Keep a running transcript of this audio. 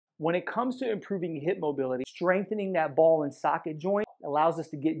When it comes to improving hip mobility, strengthening that ball and socket joint allows us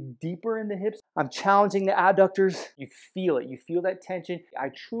to get deeper in the hips. I'm challenging the adductors. You feel it. You feel that tension. I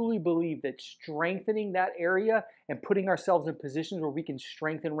truly believe that strengthening that area and putting ourselves in positions where we can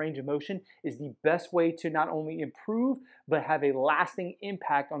strengthen range of motion is the best way to not only improve, but have a lasting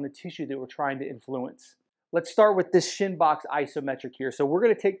impact on the tissue that we're trying to influence. Let's start with this shin box isometric here. So we're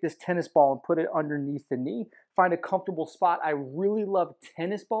going to take this tennis ball and put it underneath the knee. Find a comfortable spot. I really love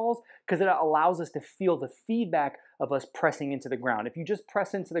tennis balls because it allows us to feel the feedback of us pressing into the ground. If you just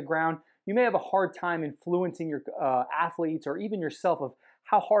press into the ground, you may have a hard time influencing your athletes or even yourself of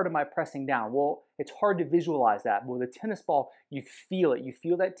how hard am I pressing down? Well, it's hard to visualize that. With a tennis ball, you feel it. You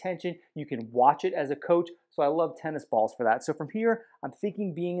feel that tension. You can watch it as a coach. So I love tennis balls for that. So from here, I'm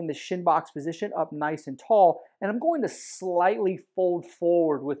thinking being in the shin box position, up nice and tall, and I'm going to slightly fold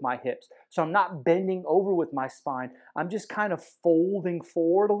forward with my hips. So I'm not bending over with my spine. I'm just kind of folding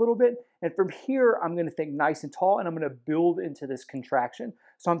forward a little bit. And from here, I'm going to think nice and tall, and I'm going to build into this contraction.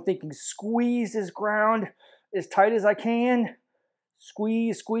 So I'm thinking squeeze this ground as tight as I can.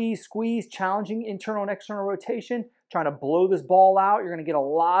 Squeeze, squeeze, squeeze, challenging internal and external rotation, trying to blow this ball out. You're going to get a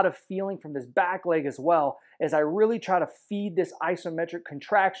lot of feeling from this back leg as well as I really try to feed this isometric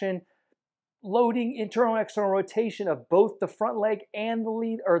contraction, loading internal and external rotation of both the front leg and the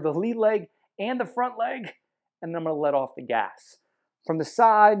lead leg and the front leg, and then I'm going to let off the gas. From the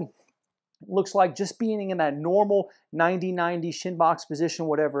side, looks like just being in that normal 90-90 shin box position,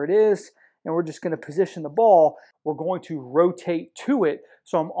 whatever it is, and we're just going to position the ball. We're going to rotate to it,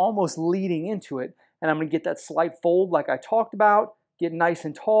 so I'm almost leading into it, and I'm going to get that slight fold like I talked about, get nice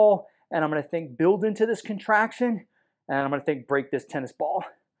and tall, and I'm going to think build into this contraction, and I'm going to think break this tennis ball.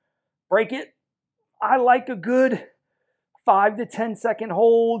 Break it. I like a good 5 to 10 second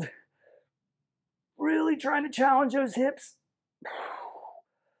hold. Really trying to challenge those hips.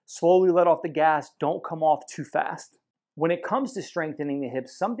 Slowly let off the gas. Don't come off too fast. When it comes to strengthening the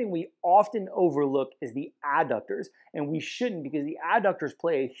hips, something we often overlook is the adductors, and we shouldn't because the adductors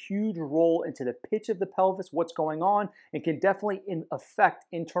play a huge role into the pitch of the pelvis, what's going on, and can definitely affect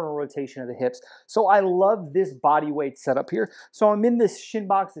internal rotation of the hips. So I love this body weight setup here. So I'm in this shin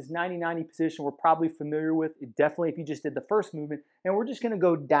box, this 90-90 position we're probably familiar with, definitely if you just did the first movement, and we're just going to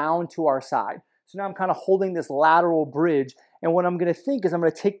go down to our side. So now I'm kind of holding this lateral bridge, and what I'm going to think is I'm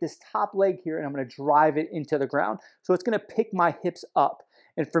going to take this top leg here and I'm going to drive it into the ground. So it's going to pick my hips up.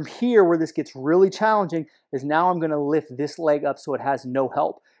 And from here, where this gets really challenging, is now I'm going to lift this leg up so it has no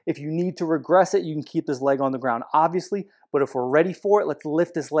help. If you need to regress it, you can keep this leg on the ground, obviously, but if we're ready for it, let's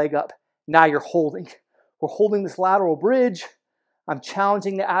lift this leg up. Now you're holding. We're holding this lateral bridge. I'm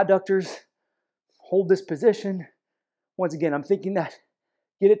challenging the adductors. Hold this position. Once again, I'm thinking that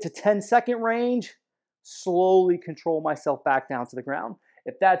get it to 10-second range, slowly control myself back down to the ground.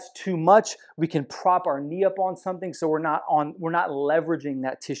 If that's too much, we can prop our knee up on something so we're not leveraging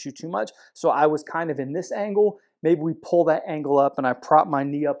that tissue too much. So I was kind of in this angle. Maybe we pull that angle up and I prop my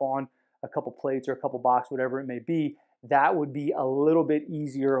knee up on a couple plates or a couple blocks, whatever it may be. That would be a little bit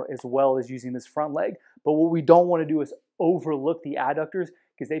easier as well as using this front leg. But what we don't want to do is overlook the adductors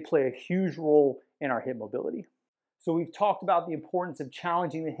because they play a huge role in our hip mobility. So we've talked about the importance of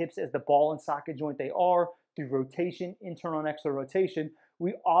challenging the hips as the ball and socket joint they are through rotation, internal and external rotation.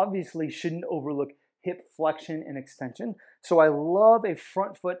 We obviously shouldn't overlook hip flexion and extension. So I love a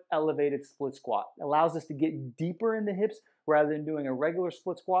front foot elevated split squat. It allows us to get deeper in the hips rather than doing a regular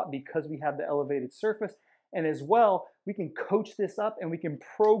split squat because we have the elevated surface. And as well, we can coach this up and we can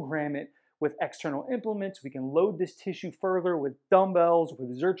program it with external implements. We can load this tissue further with dumbbells,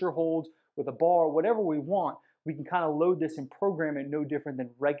 with Zercher holds, with a bar, whatever we want. We can kind of load this and program it no different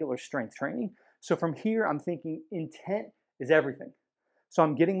than regular strength training. So from here, I'm thinking intent is everything. So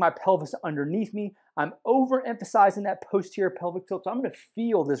I'm getting my pelvis underneath me. I'm overemphasizing that posterior pelvic tilt. So I'm going to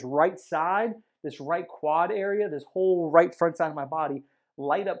feel this right side, this right quad area, this whole right front side of my body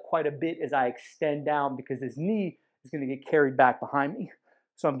light up quite a bit as I extend down because this knee is going to get carried back behind me.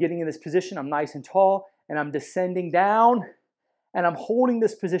 So I'm getting in this position. I'm nice and tall, and I'm descending down, and I'm holding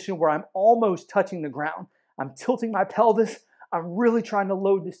this position where I'm almost touching the ground. I'm tilting my pelvis. I'm really trying to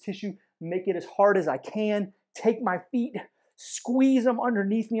load this tissue, make it as hard as I can, take my feet, squeeze them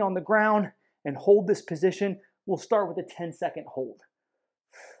underneath me on the ground, and hold this position. We'll start with a 10-second hold.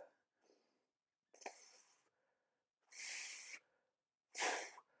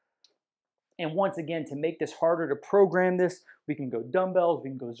 And once again, to make this harder to program this, we can go dumbbells, we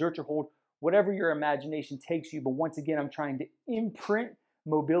can go Zercher hold, whatever your imagination takes you. But once again, I'm trying to imprint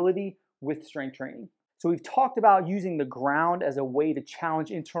mobility with strength training. So we've talked about using the ground as a way to challenge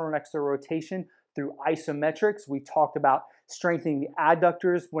internal and external rotation through isometrics. We talked about strengthening the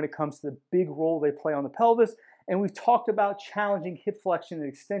adductors when it comes to the big role they play on the pelvis. And we've talked about challenging hip flexion and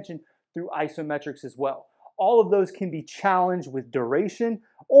extension through isometrics as well. All of those can be challenged with duration,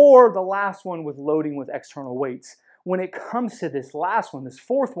 or the last one with loading with external weights. When it comes to this last one, this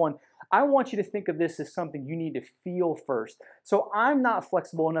fourth one, I want you to think of this as something you need to feel first. So I'm not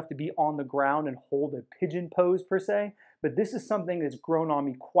flexible enough to be on the ground and hold a pigeon pose per se, but this is something that's grown on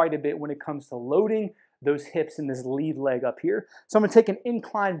me quite a bit when it comes to loading those hips and this lead leg up here. So I'm gonna take an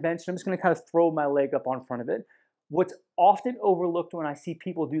inclined bench and I'm just gonna kind of throw my leg up on front of it. What's often overlooked when I see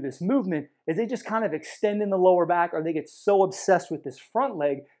people do this movement is they just kind of extend in the lower back, or they get so obsessed with this front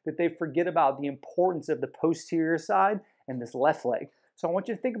leg that they forget about the importance of the posterior side and this left leg. So I want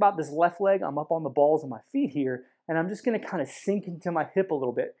you to think about this left leg. I'm up on the balls of my feet here, and I'm just gonna kind of sink into my hip a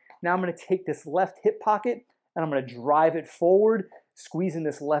little bit. Now I'm gonna take this left hip pocket and I'm gonna drive it forward, squeezing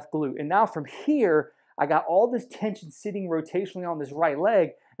this left glute. And now from here, I got all this tension sitting rotationally on this right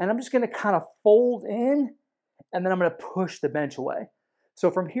leg, and I'm just gonna kind of fold in, and then I'm gonna push the bench away.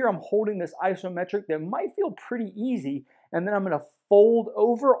 So from here, I'm holding this isometric that might feel pretty easy, and then I'm gonna fold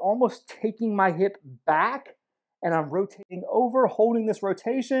over, almost taking my hip back, and I'm rotating over, holding this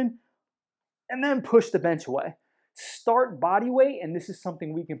rotation, and then push the bench away. Start body weight, and this is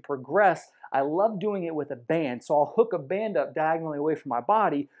something we can progress. I love doing it with a band. So I'll hook a band up diagonally away from my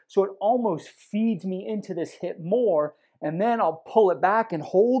body, so it almost feeds me into this hip more, and then I'll pull it back and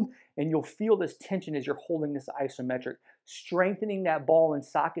hold, and you'll feel this tension as you're holding this isometric, strengthening that ball and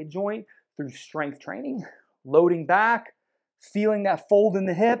socket joint through strength training. Loading back, feeling that fold in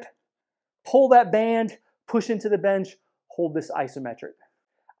the hip, pull that band, push into the bench, hold this isometric.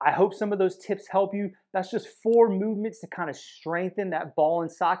 I hope some of those tips help you. That's just 4 movements to kind of strengthen that ball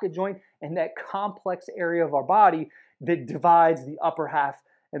and socket joint and that complex area of our body that divides the upper half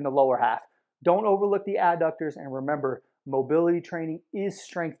and the lower half. Don't overlook the adductors, and remember, mobility training is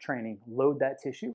strength training. Load that tissue.